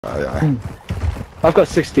Yeah. I've got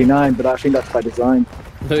 69, but I think that's by design.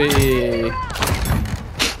 Hey.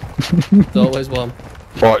 There's always one.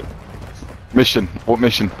 Right. Mission. What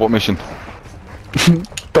mission? What mission?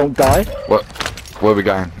 Don't die. What? Where are we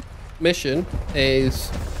going? Mission is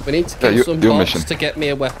we need to kill some bots to get me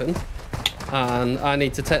a weapon, and I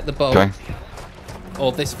need to take the boat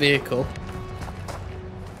or this vehicle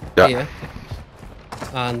here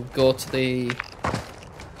and go to the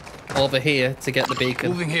over here to get the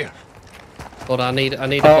beacon. Moving here. But I need a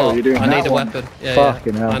boat. I need a weapon. Yeah,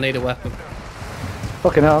 hell. I need a weapon.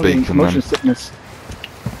 Fucking hell, I'm getting motion sickness.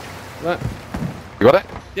 Right. You got it?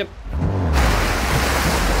 Yep.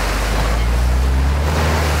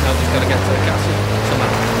 Now just gotta get to the castle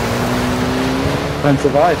somehow. And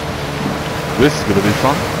survive. This is gonna be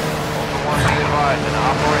fun. Ultra One, be advised, an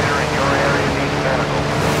operator in your area needs medical.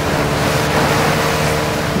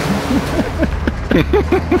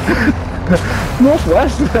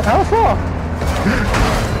 Northwest? How far?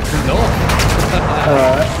 North.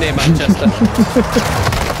 Near Manchester.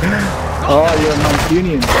 Oh, you're a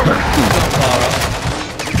Mancunian. Not far off.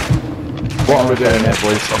 What are we doing here,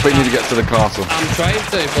 boys? I think we need to get to the castle. I'm trying to,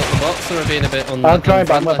 but the bots are being a bit I'm trying,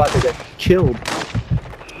 but I'm about to get killed.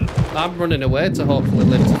 I'm running away to hopefully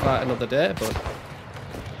live to fight another day, but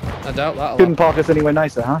I doubt that'll Couldn't park us anywhere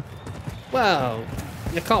nicer, huh? Well,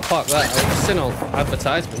 you can't park that. You've seen all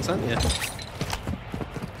advertisements, haven't you?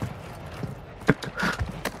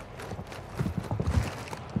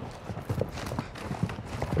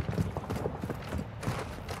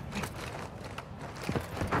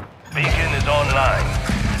 Beacon is online.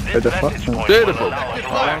 This message point will allow us to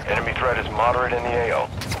mark enemy threat is moderate in the AO.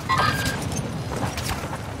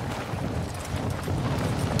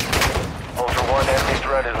 Ultra One, enemy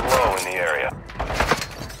threat is low in the area.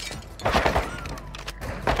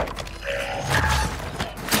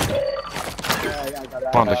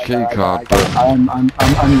 Found a key card, but I'm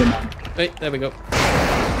the man. Hey, there we go.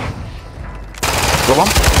 go on.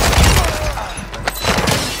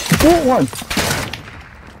 What one?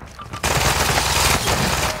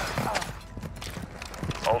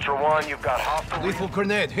 Ultra One, you've got hostile. Lethal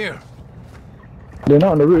grenade here. They're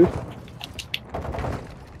not on the roof.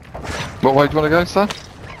 What way do you want to go, sir?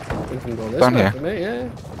 We can go this Down way here. for me, yeah.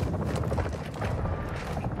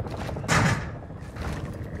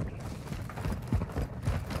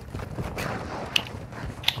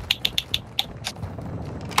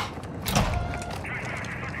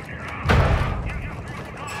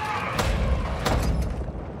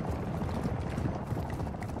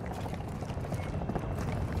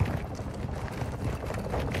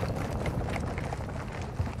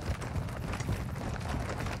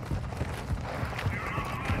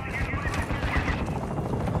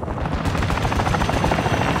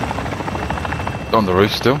 On the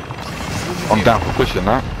roof still. I'm down for pushing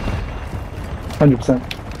that. 100%.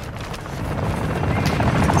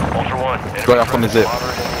 Ultra One, Go up on the zip.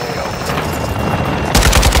 moderate in the AO.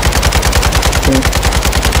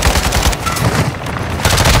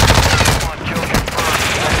 Kill confirmed.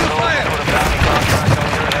 Put a bounty contract on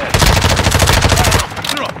your head.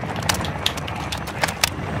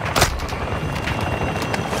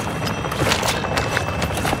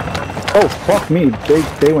 Oh, fuck me.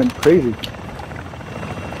 They went crazy.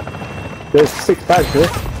 There's 6 bags here.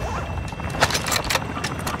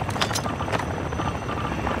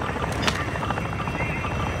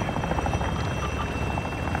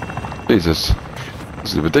 Jesus.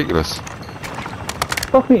 This is ridiculous.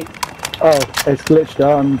 Fuck me. Oh, it's glitched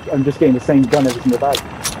out. I'm just getting the same gun every single bag.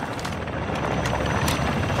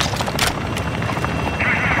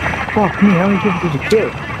 Fuck me, how many people did you kill?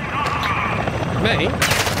 Me?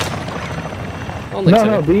 Only No,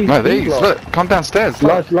 two. no, these. No, these. lot. Look, come downstairs.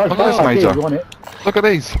 Large Look at this, bags, Major. you want it? Look at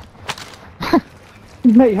these.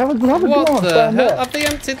 Mate, have a What glance the down hell? there. Have they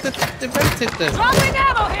emptied they've emptied them? Dropping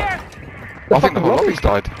ammo here! I think the whole lobby's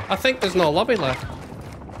died. I think there's no lobby left.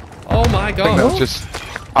 Oh my I think that was god. just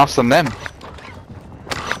us and them.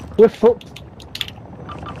 We're fucked.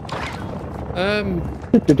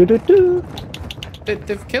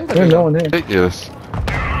 They've killed There's no everyone. one here. Ridiculous.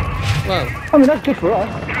 Well, I mean, that's good for us.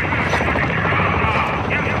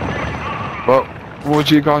 Well, what would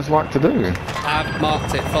you guys like to do? I've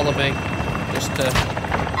marked it. Follow me. Just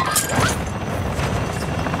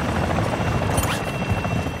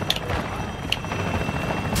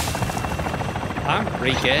I'm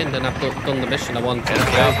regained and I've done the mission I wanted to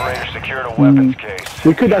Enemy do. operator secured a weapons case.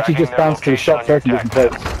 We could actually just Tracking their bounce to the location shop on your first and get some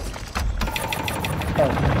tactics. plates.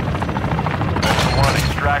 One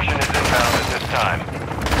extraction is inbound at this time.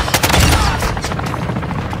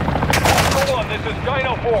 One, this is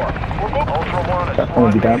Dino 4. We're moving. Ultra One, a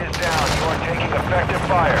squad mate is down. You are taking effective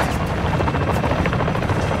fire.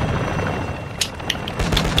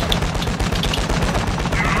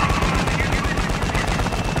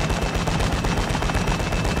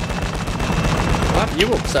 Why have you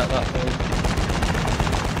upset that thing?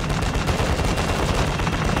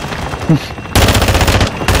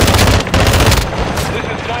 This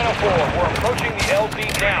is Dino 4. We're approaching the LZ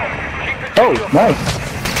now. Keep it Oh, nice.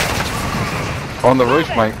 On the roof,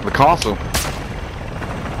 mate, the castle.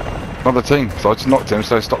 Another team, so I just knocked him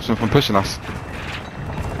so it stops him from pushing us.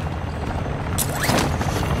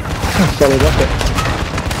 Solid rocket.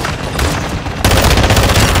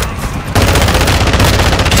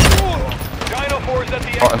 Dino 4 is at the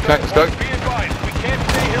Right, okay, let's go. Be advised, we can't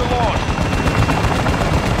stay here long.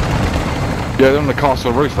 Yeah, they're on the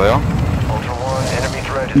castle roof, they are. Ultra One, enemy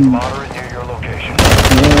threat is moderate near your location.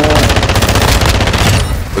 Yeah.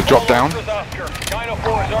 They dropped down. Dino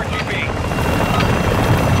 4 is RGB.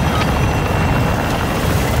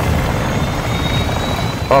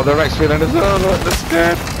 Oh, they're exfilling as well, look, they're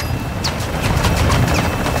scared.